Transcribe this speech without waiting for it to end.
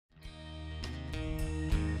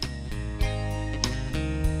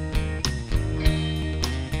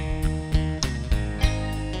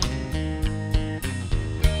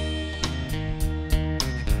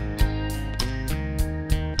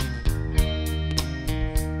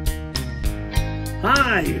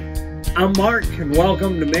Hi, I'm Mark and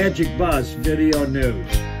welcome to Magic Bus Video News,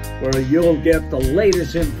 where you'll get the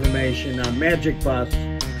latest information on Magic Bus,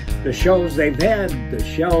 the shows they've had, the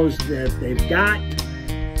shows that they've got,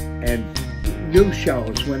 and new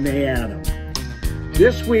shows when they add them.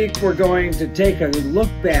 This week we're going to take a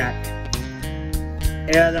look back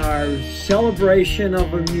at our celebration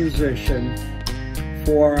of a musician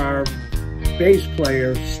for our bass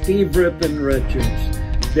player, Steve "Rippin' Richards,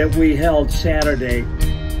 that we held Saturday,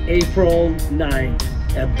 April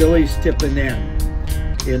 9th at Billy's Tippin' Inn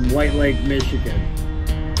in White Lake, Michigan.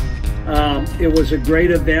 It was a great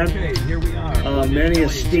event. Okay, here we are. Many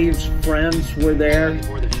of Steve's friends were there.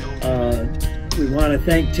 We want to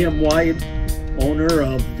thank Tim White, owner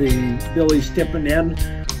of the Billy's Tippin' Inn,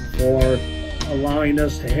 for allowing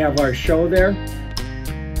us to have our show there.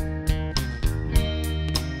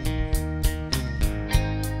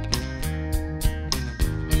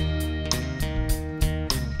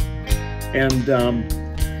 And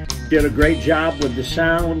did a great job with the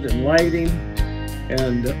sound and lighting.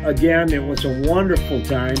 And again, it was a wonderful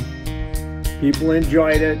time. People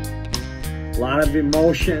enjoyed it. A lot of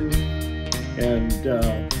emotion. And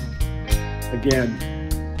again,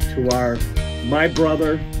 to my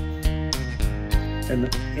brother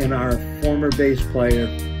and our former bass player,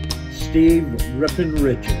 Steve "Rippin'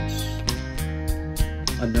 Richards.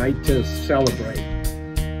 A night to celebrate.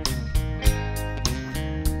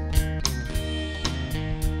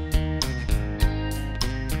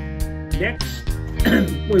 Next,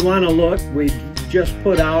 we want to look, we just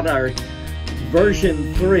put out our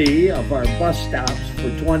version 3 of our bus stops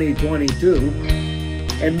for 2022,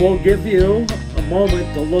 and we'll give you a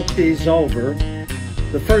moment to look these over.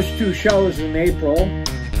 The first 2 shows in April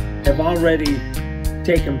have already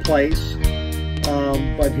taken place,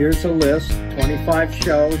 but here's a list, 25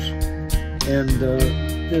 shows, and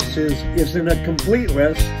this isn't a complete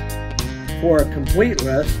list. For a complete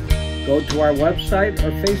list, go to our website or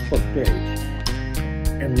Facebook page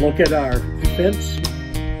and look at our events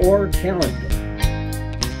or calendar.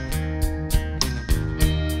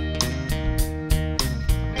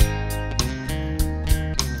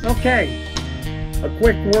 Okay, a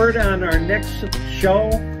quick word on our next show,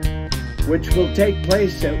 which will take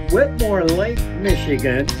place at Whitmore Lake,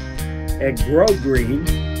 Michigan at Grow Green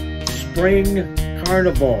Spring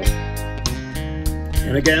Carnival.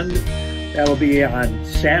 And again, that'll be on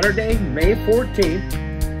Saturday, May 14th.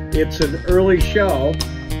 It's an early show.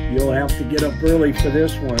 You'll have to get up early for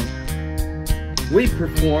this one. We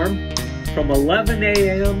perform from 11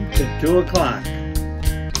 a.m. to 2 o'clock.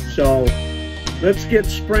 So let's get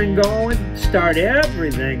spring going, start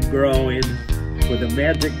everything growing with a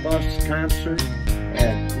Magic Bus concert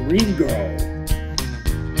at Green Grove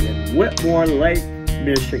in Whitmore Lake,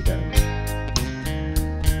 Michigan.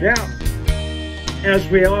 Now, as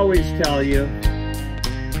we always tell you,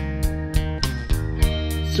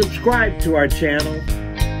 subscribe to our channel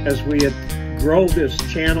as we grow this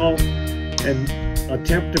channel and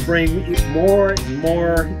attempt to bring more and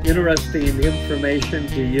more interesting information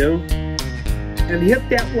to you. And hit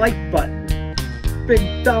that like button,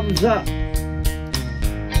 big thumbs up,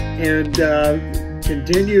 and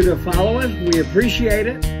continue to follow us. We appreciate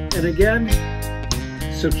it. And again,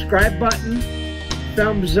 subscribe button,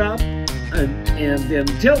 thumbs up, and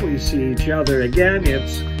until we see each other again,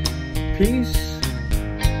 it's peace,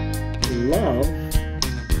 love,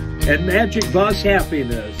 and Magic Bus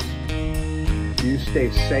happiness. You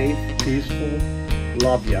stay safe, peaceful,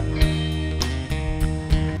 love ya.